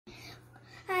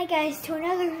Hi guys, to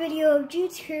another video of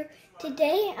Jude's Crew.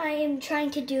 Today I am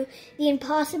trying to do the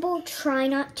impossible try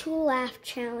not to laugh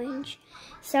challenge.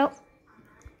 So,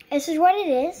 this is what it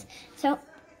is. So,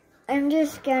 I'm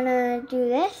just gonna do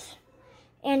this.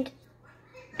 And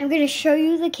I'm gonna show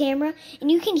you the camera.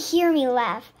 And you can hear me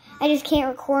laugh. I just can't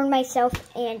record myself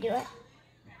and do it.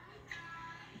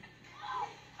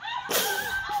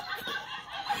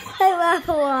 I laugh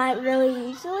a lot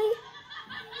really easily.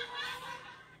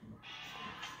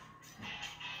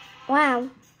 Wow,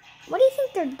 what do you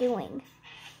think they're doing?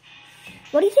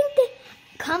 What do you think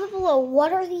comment below,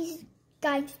 what are these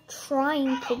guys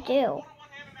trying to do?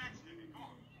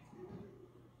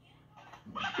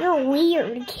 You're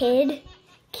weird, kid.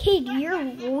 Kid, you're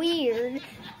weird.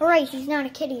 Alright, he's not a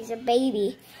kid, he's a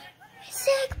baby.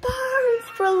 Sick birds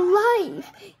for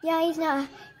life. Yeah,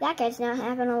 that guy's not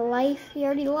having a life. He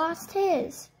already lost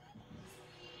his.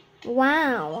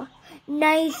 Wow,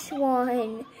 nice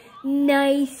one.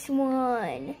 Nice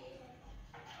one.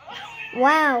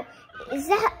 Wow. Is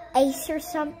that ice or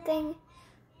something?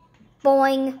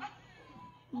 Boing.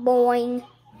 Boing.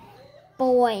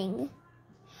 Boing.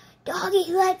 Doggy,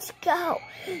 let's go.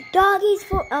 Doggy's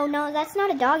for... Oh, no, that's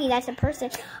not a doggy. That's a person.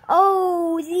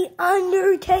 Oh, the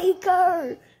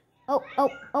Undertaker. Oh.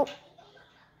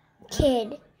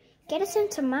 Kid, get a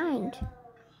sense of mind.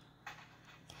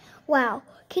 Wow.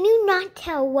 Can you not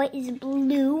tell what is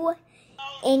blue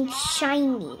and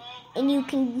shiny, and you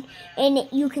can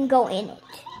go in it?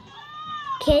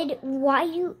 Kid, why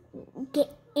you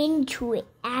get into it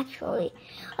actually?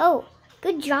 Oh,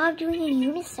 good job doing a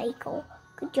unicycle.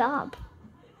 Good job.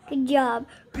 Good job.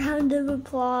 Round of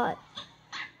applause.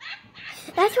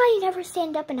 That's why you never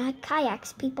stand up in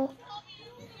kayaks, people.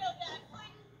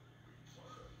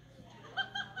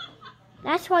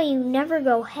 That's why you never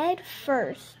go head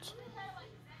first.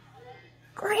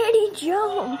 Granny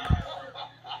jump.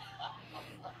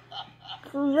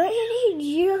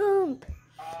 Granny jump.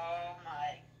 Oh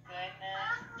my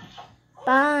goodness.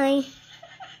 Bye.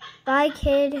 Bye,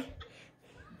 kid.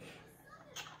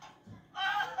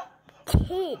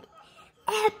 Kid.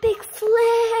 Epic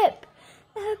flip.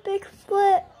 Epic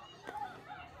flip.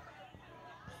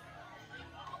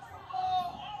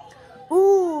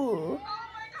 Ooh.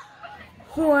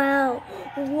 Wow.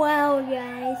 Wow,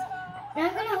 guys. Now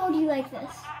I'm going to hold you like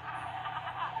this.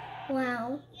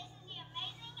 Wow.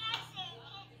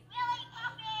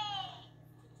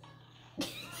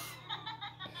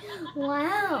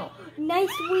 Wow, nice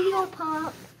wheel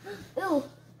pop. Ooh,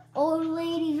 old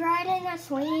ladies riding a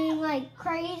swing like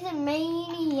crazy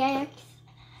maniacs.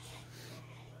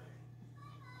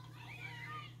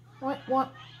 What? Why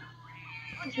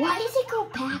does it go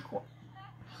backward?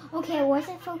 Okay, I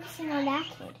wasn't focusing on that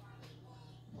kid.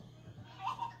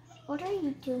 What are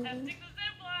you doing?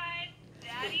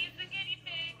 Daddy's the guinea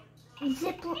pig.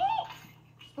 Zip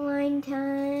line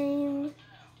time.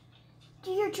 Do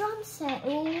your drum set, it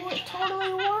will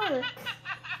totally work.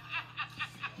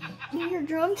 Do your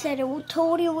drum set, it will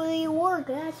totally work.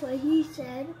 That's what he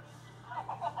said.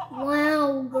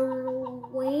 Wow, girl,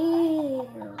 wow.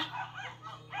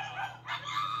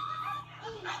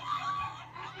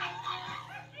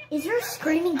 Is there a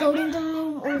screaming goat in the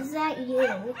room, or is that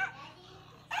you?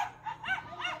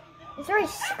 Is there a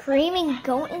screaming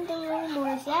goat in the room, or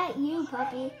is that you,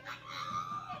 puppy?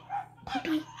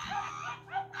 Puppy?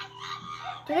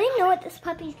 Do they know what this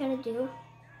puppy's gonna do?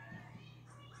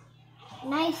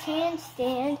 Nice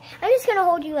handstand. I'm just gonna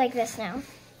hold you like this now.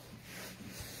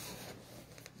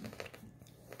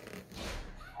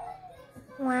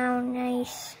 Wow,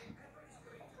 nice.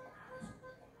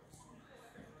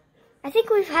 I think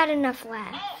we've had enough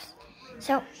laughs.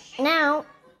 So now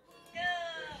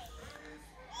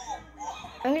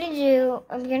I'm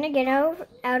gonna get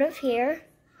out of here.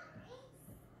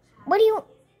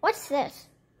 What's this?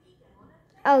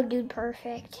 Oh, Dude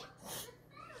Perfect.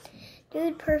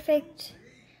 Dude Perfect.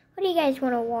 What do you guys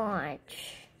want to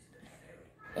watch?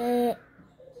 This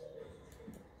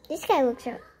guy looks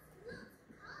up.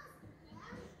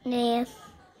 Nah.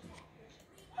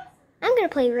 I'm going to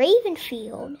play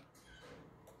Ravenfield.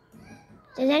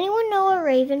 Does anyone know what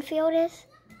Ravenfield is?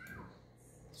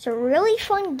 It's a really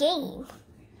fun game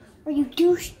where you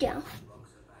do stuff.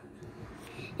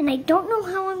 And I don't know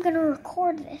how I'm going to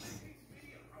record this,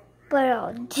 but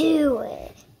I'll do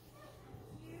it.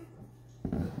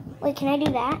 Wait, can I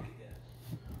do that?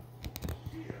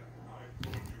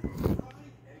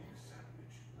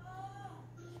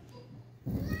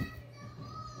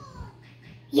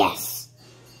 Yes.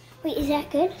 Wait, is that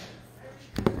good?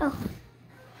 Oh.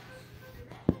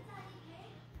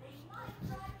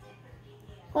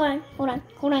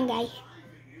 Hold on, guys.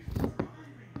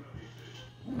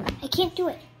 can't do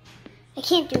it. I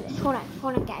can't do this. Hold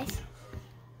on, guys.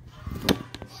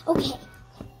 Okay.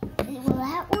 Will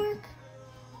that work?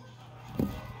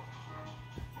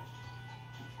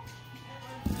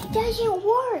 It doesn't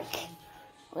work.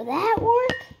 Will that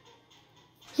work?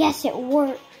 Yes, it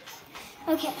works.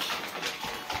 Okay.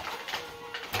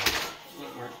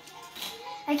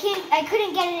 I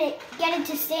couldn't get it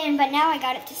to stand, but now I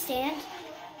got it to stand.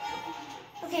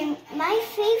 Okay, my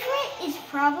favorite is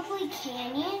probably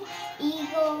Canyon,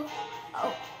 Eagle,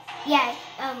 oh, yeah,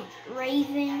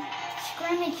 Raven,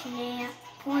 Scrimmage, Nap,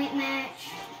 Point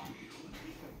Match.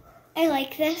 I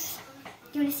like this.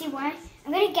 Do you want to see why?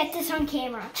 I'm going to get this on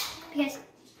camera because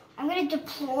I'm going to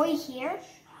deploy here.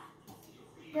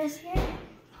 This here.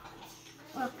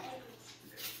 Look.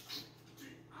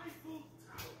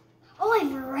 Oh,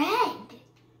 I've red.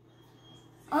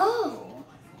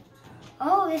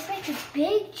 Oh, this makes a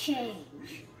big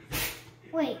change.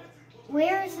 Wait,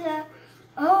 where's the,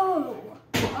 oh,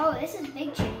 this is a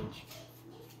big change.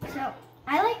 So,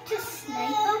 I like to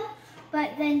snipe them,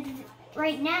 but then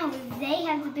right now, they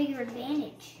have the bigger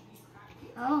advantage.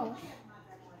 Oh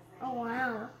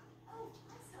wow.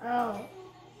 Oh,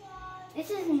 this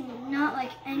is not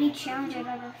like any challenge I've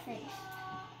ever faced.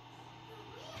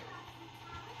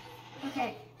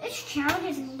 Okay, this challenge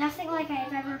is nothing like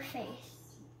I've ever faced.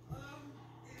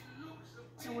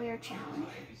 It's a weird challenge.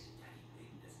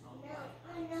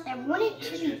 I want it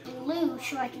to be blue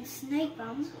so I can snipe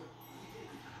them.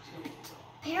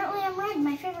 Apparently I'm red,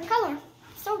 my favorite color.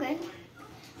 So good.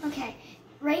 Okay,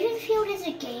 Ravenfield is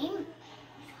a game.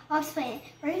 I'll explain it.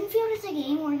 Ravenfield is a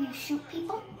game where you shoot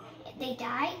people. If they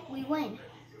die, we win.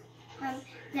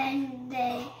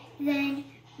 Then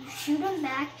you shoot them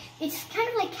back. It's kind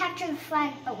of like capture the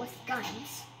flag, but with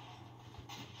guns.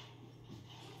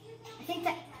 I think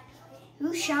that...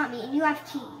 Who shot me? And you have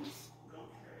teams.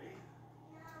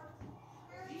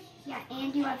 Yeah,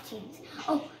 and you have teams.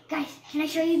 Oh, guys, can I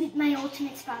show you my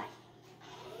ultimate spot?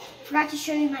 Forgot to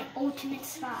show you my ultimate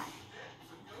spot.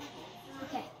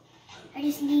 Okay. I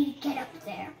just need to get up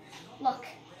there. Look.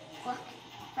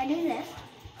 If I do this.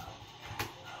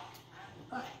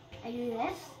 Look, I do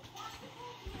this.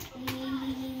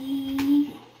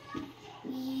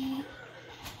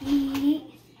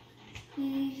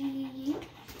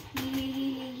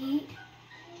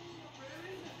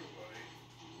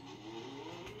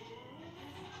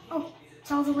 Oh,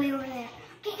 it's all the way over there.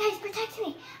 Okay, guys, protect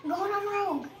me. I'm going on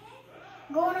rogue.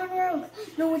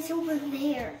 No, it's over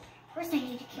there. First, I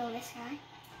need to kill this guy.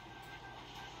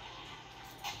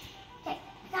 Okay,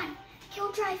 I got him.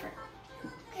 Kill driver.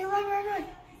 Okay, run.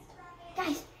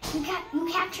 Guys, you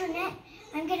capture net.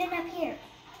 I'm getting up here.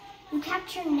 You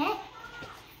capture net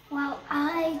while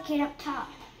I get up top.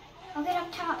 I'll get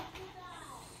up top.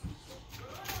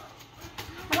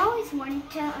 I've always wanted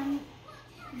to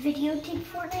videotape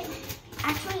Fortnite.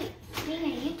 Actually, being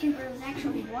a YouTuber was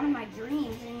actually one of my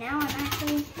dreams, and now I'm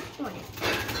actually doing it.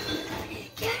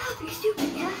 Get up, you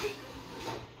stupid guy.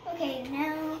 Okay,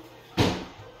 now,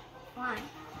 one.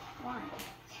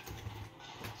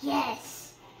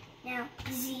 Yes. Now,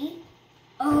 Z.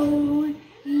 Oh,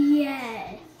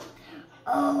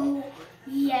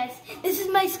 yes. This is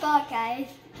my spot, guys.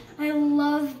 I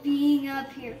love being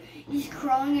up here. Just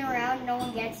crawling around, no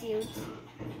one gets you. It's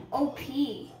OP.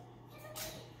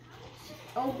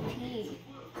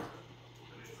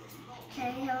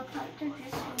 Okay, helicopter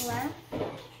just left.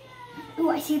 Ooh,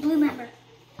 I see a blue member.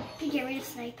 Can you get ready to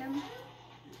snipe him?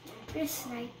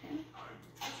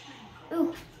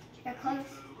 Ooh, got close.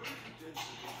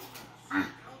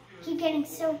 Keep getting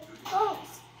so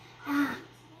close.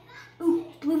 Ooh,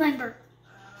 blue member.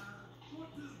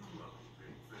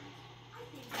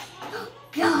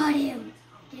 Got him.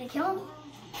 Did I kill him?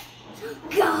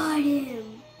 Got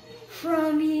him.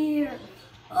 From here.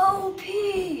 OP.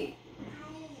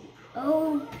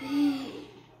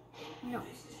 No.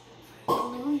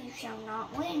 Blue, you shall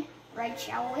not win. Red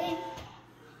shall win.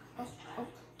 Oh,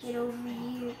 get over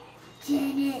here.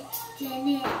 Didn't it.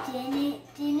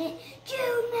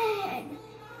 Jude man.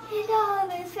 He's all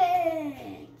his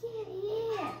fans.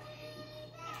 Yeah.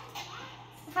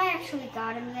 If I actually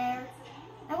got him there,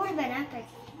 that would have been epic.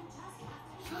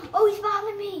 Oh, he's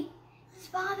bombing me.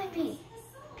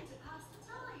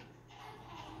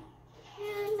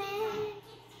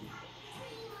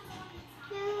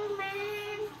 Jude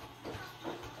man.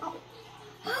 Oh,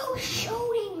 who's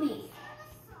shooting me?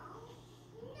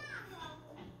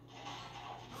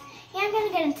 Yeah, I'm gonna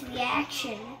get into the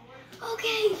action.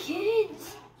 Okay,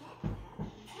 kids.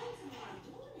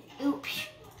 Oops.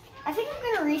 I think I'm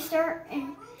gonna restart,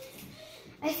 and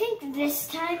I think this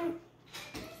time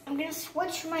I'm gonna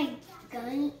switch my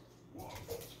gun.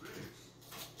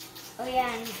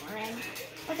 yeah, and red.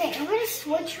 Okay, I'm gonna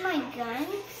switch my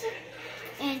guns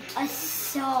and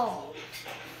assault.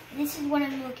 This is what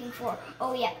I'm looking for.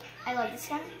 Oh yeah, I love this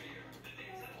gun.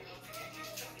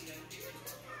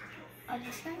 Oh,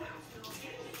 this gun.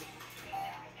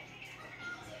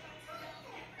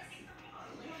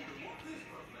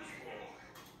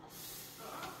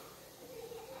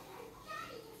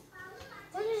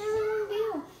 What does everyone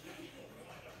do?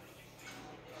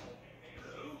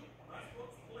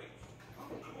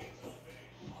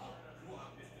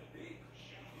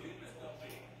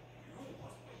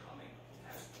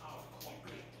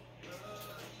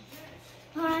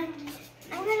 Hold on.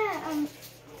 I'm gonna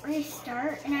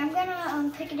restart, and I'm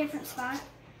gonna pick a different spot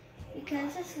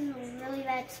because this is a really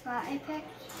bad spot I picked.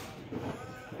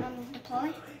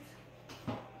 Deploy.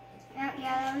 Yeah,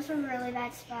 that was a really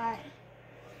bad spot.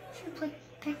 Should have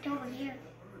picked over here.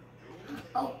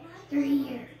 Oh, they're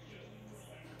here.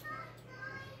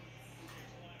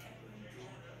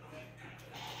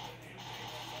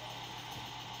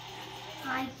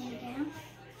 Hide them down.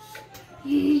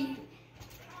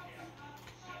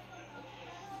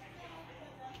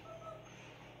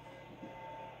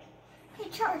 Hey,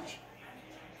 charge.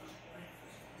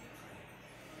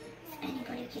 If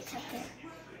anybody gets up there,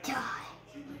 die.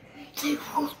 They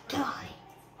will die.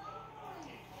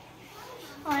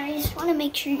 Oh, I just want to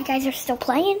make sure you guys are still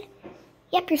playing.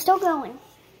 Yep, you're still going.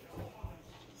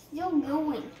 Still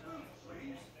going.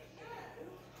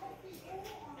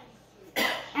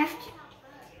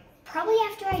 Probably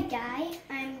after I die,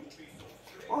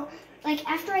 or like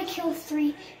after I kill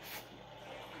about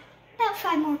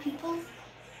 5 more people.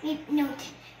 Maybe, no,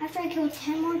 after I kill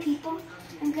 10 more people,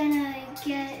 I'm gonna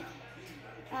get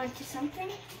onto something.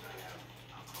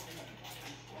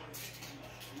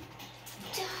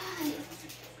 Die.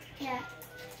 Yeah.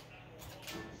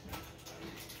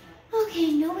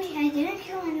 Okay, nobody, I didn't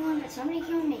kill anyone, but somebody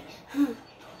killed me.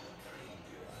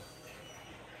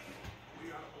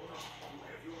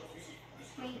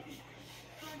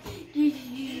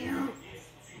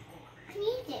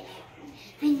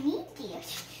 I need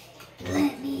this.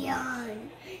 Let me on.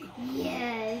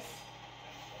 Yes.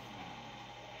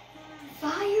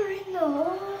 Fire in the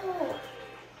hole.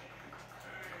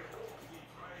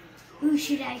 Who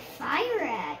should I fire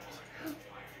at?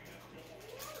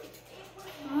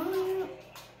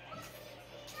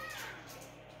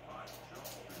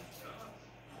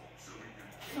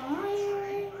 Fire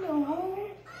in the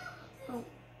hole. Oh.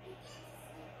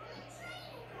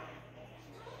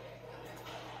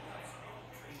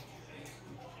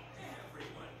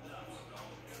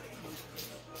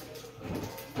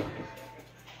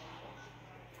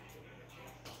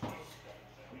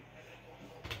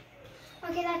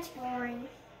 Okay, that's boring.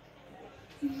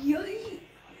 Yay!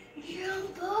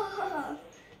 Jump up!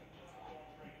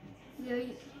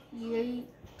 Yay! Yay!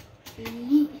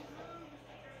 Yay!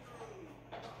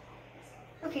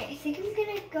 Okay, I think I'm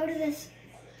gonna go to this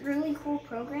really cool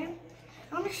program.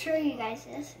 I want to show you guys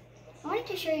this. I wanted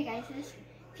to show you guys this.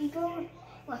 If you go,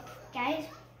 look, guys,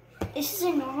 this is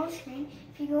a normal screen.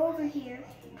 If you go over here,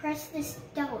 press this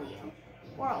W,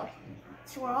 world.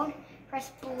 It's world.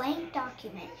 Press blank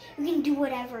document. You can do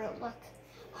whatever. Look,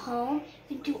 home.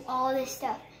 You can do all this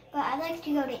stuff. But I like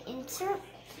to go to insert.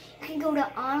 You can go to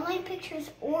online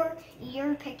pictures or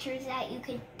your pictures that you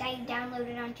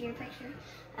downloaded onto your picture.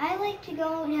 I like to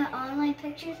go to online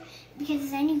pictures because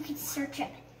then you can search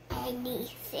up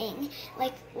anything,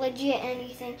 like legit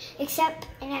anything, except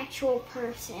an actual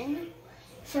person.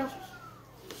 So,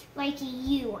 like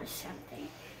you or something.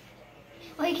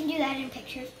 Well, you can do that in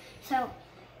pictures. So,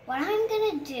 what I'm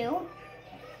gonna do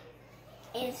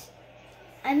is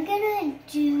I'm gonna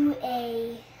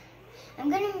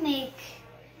make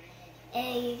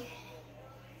a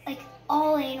like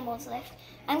all animals list.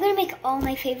 I'm gonna make all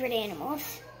my favorite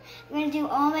animals. I'm gonna do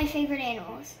all my favorite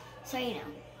animals, so you know.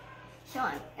 So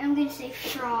I'm gonna say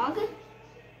frog.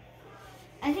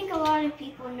 I think a lot of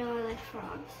people know I like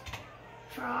frogs.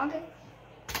 Frog.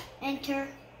 Enter.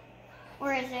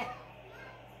 Where is it?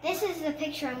 This is the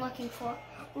picture I'm looking for.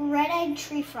 Red-eyed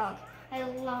tree frog. I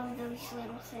love those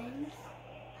little things.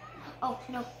 Oh,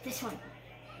 no, this one.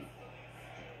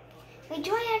 Wait,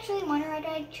 do I actually want a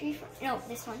red-eyed tree frog? No,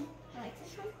 this one. I like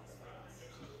this one.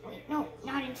 Wait, no,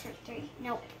 not insert 3.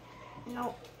 Nope.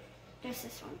 Nope. Just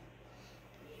this one.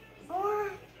 Or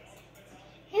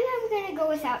maybe I'm gonna go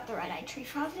without the red-eyed tree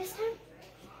frog this time.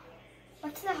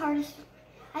 What's the hardest?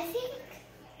 I think,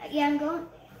 yeah, I'm going.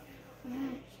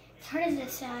 It's hard to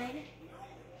decide.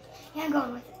 Yeah, I'm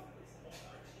going with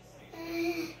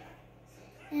it.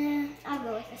 I'll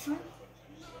go with this one.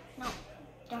 No,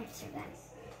 don't do that.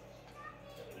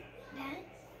 That.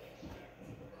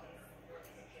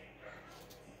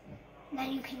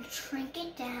 Then you can shrink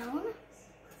it down.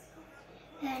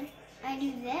 Then I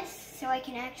do this so I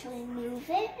can actually move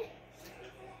it.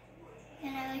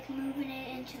 And I like moving it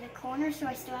into the corner so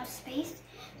I still have space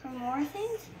for more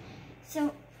things.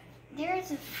 So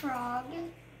there's a frog.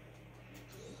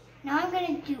 Now I'm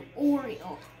gonna do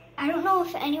Oreo. I don't know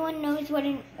if anyone knows what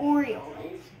an Oreo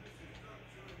is.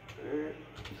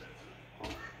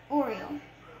 Oreo.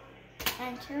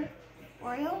 Enter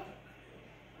Oreo.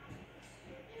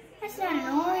 That's not an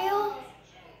Oreo.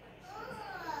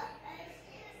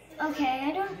 Okay,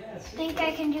 I don't think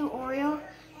I can do Oreo.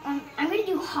 I'm gonna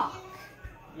do Hawk.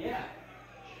 Yeah.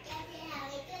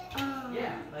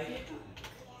 Yeah, like it?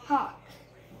 Hawk.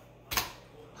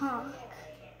 Hawk.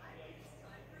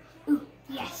 Ooh,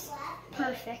 yes.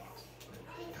 Perfect.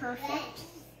 Perfect.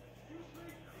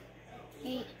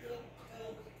 Eight.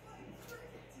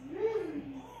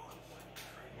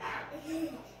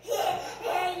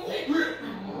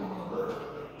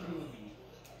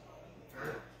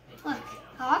 Look,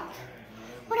 hawk.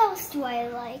 What else do I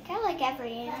like? I like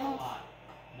every animal.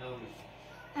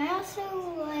 I also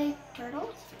like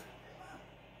turtles.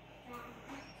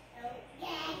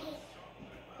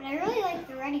 But I really like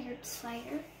the red-eared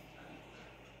spider.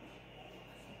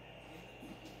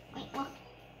 Wait, look.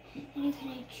 And you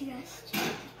can adjust. I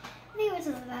think it was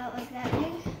about like that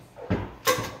big.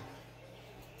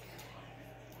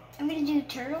 I'm gonna do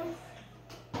turtle.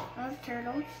 I love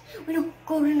turtles. Wait, no,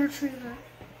 golden retriever.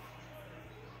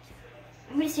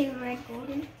 I'm gonna say red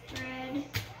golden. Red,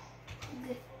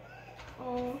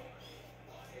 gold,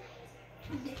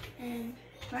 and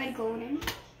red golden.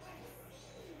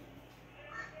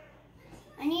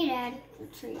 I need to add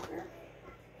retriever.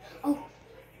 Oh,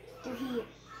 they're here.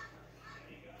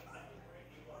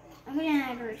 I'm gonna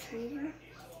add retriever.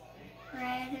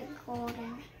 Red,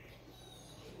 golden.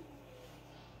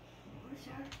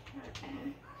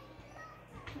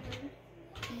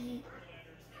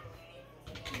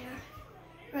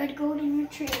 Red golden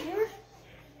retriever.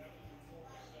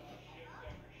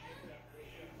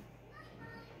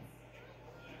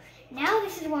 Now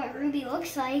this is what Ruby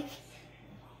looks like.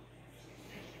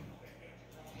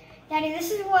 Daddy,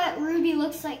 this is what Ruby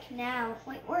looks like now.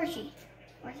 Wait, where is she?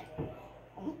 Where's it?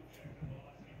 Oh.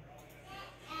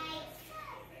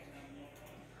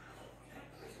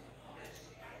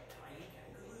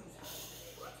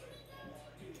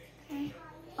 Okay.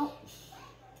 Oh.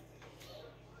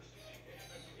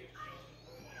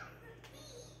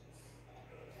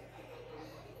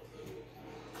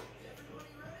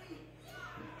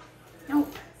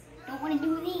 Nope. Don't want to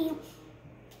do these.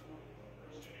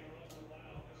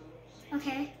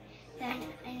 Okay. Then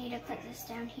I need to put this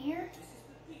down here.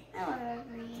 I love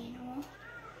every animal.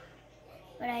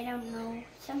 But I don't know.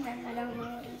 Sometimes I don't know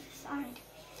what to decide.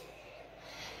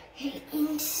 Okay,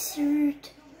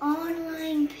 insert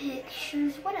online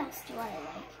pictures. What else do I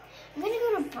like? I'm gonna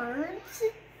go to birds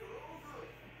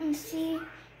and see if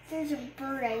there's a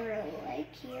bird I really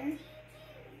like here.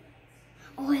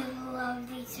 Oh, I love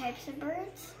these types of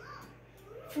birds.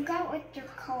 Forgot what they're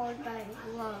called, but I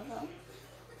love them.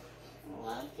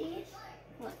 Love these.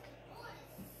 Look.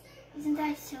 Isn't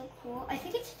that so cool? I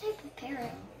think it's a type of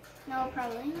parrot. No,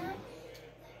 probably not.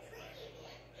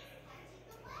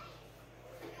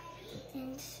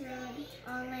 Insert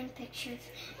online pictures.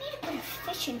 I need to put a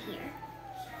fish in here.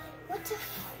 What's a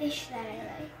fish that I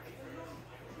like?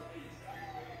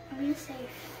 I'm gonna say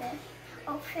fish.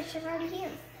 Oh, fish is already here.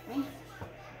 Wait.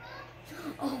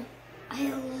 Oh, I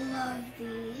love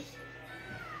these.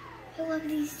 I love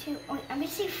these too. Oh, I'm gonna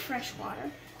say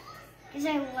freshwater. Because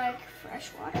I like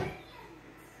freshwater.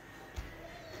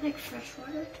 I like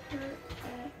freshwater.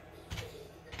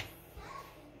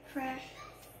 Fresh.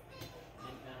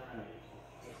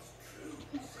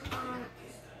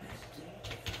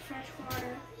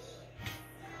 Freshwater.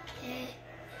 Fish.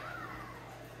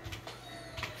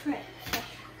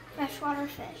 Freshwater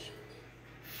fish.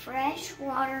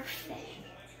 Freshwater fish.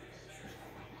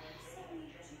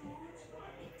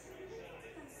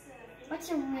 What's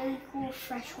a really cool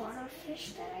freshwater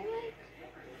fish that I like?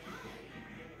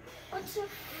 What's a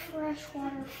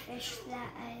freshwater fish that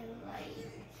I like?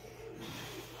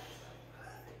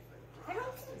 I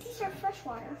don't think these are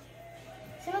freshwater.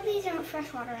 Some of these aren't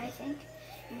freshwater, I think.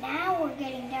 Now we're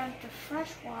getting down to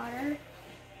freshwater.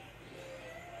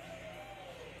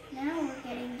 Now we're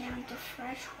getting down to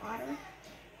freshwater.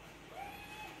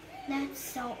 That's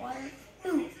saltwater.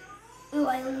 Ooh, ooh,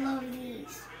 I love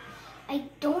these. I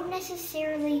don't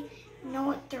necessarily know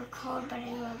what they're called, but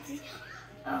I love these.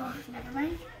 Oh, never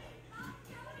mind.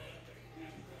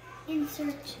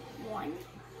 Insert one.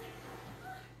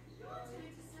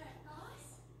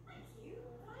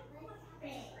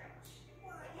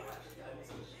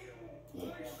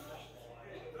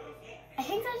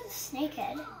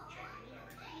 snakehead.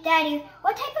 Daddy,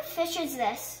 what type of fish is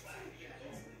this?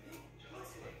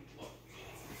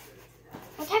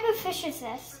 What type of fish is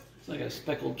this? It's like a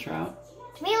speckled trout.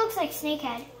 To me, it looks like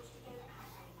snakehead.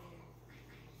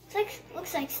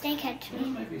 Looks like snakehead to It me.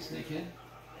 might be snakehead.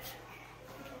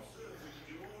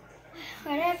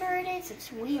 Whatever it is,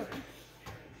 it's weird.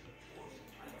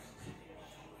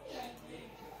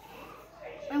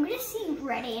 I'm gonna see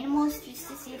red animals just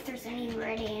to see if there's any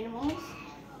red animals.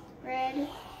 Red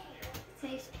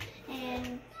face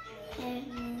and red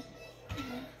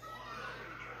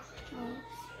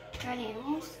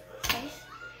animals face.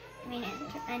 I mean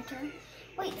enter.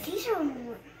 Wait, these are.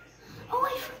 Oh,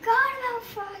 I forgot about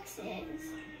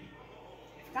foxes.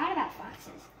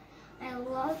 I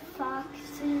love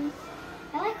foxes.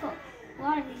 I like a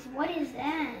lot of these. What is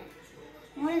that?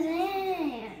 What is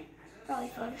that? Probably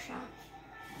Photoshop.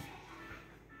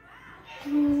 I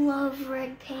love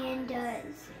red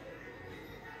pandas.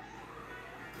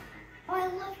 Oh, I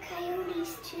love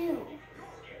coyotes too.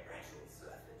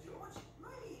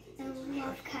 I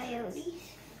love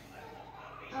coyotes.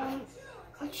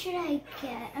 What should I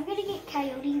get? I'm gonna get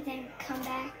coyote, then come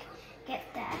back, get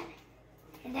that.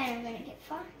 And then I'm gonna get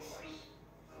fox.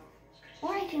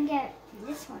 Or I can get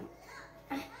this one.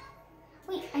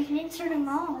 Wait, I can insert them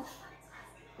all.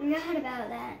 Forgot about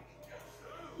that.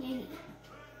 Yay.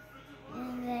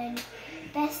 And then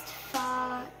best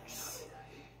fox.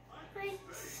 I'd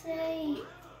say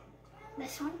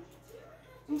this one.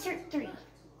 Insert 3.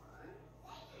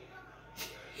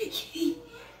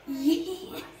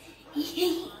 Yeah.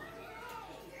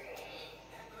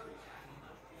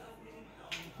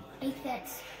 Like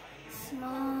that's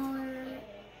smaller.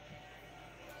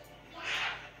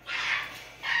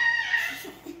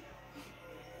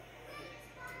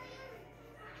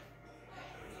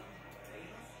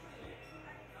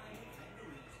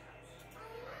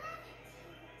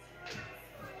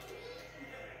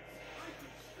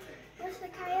 Where's the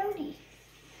coyote?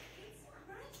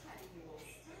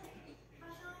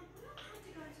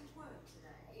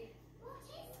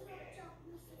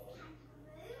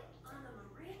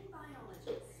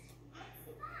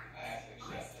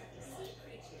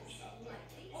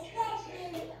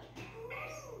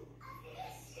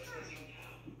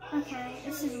 Okay,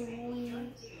 this is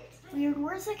weird.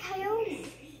 Where's the coyote?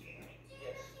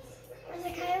 Where's the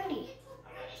coyote?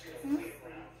 Hmm?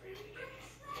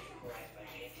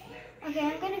 Okay,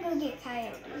 I'm gonna go get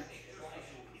coyote.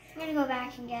 I'm gonna go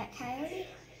back and get coyote.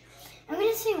 I'm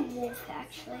gonna say wolf,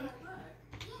 actually.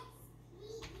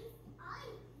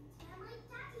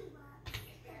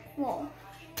 Wolf.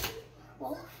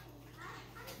 Wolf.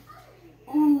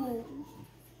 Ooh.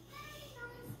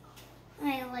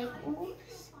 I like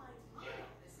wolves.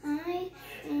 I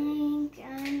think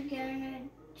I'm gonna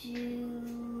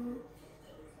do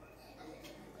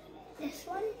this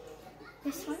one.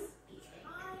 This one.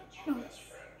 No.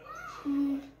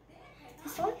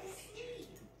 This one.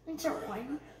 Insert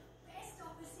 1.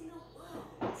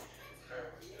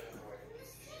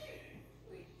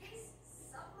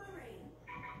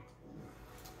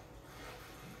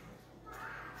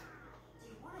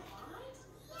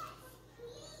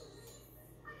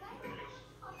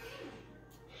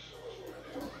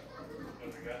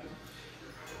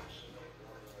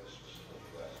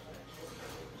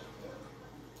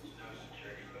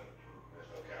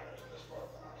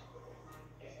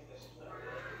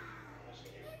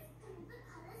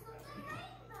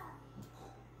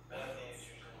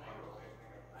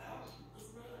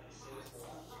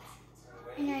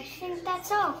 And I think that's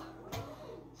all.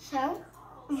 So,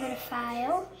 I'm going to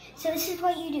file. So this is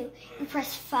what you do. You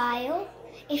press file.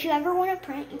 If you ever want to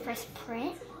print, you press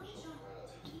print.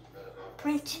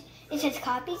 Print. It says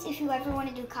copies. If you ever want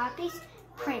to do copies,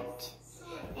 print.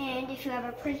 And if you have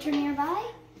a printer nearby,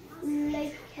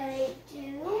 like I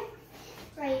do,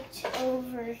 right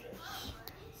over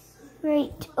here.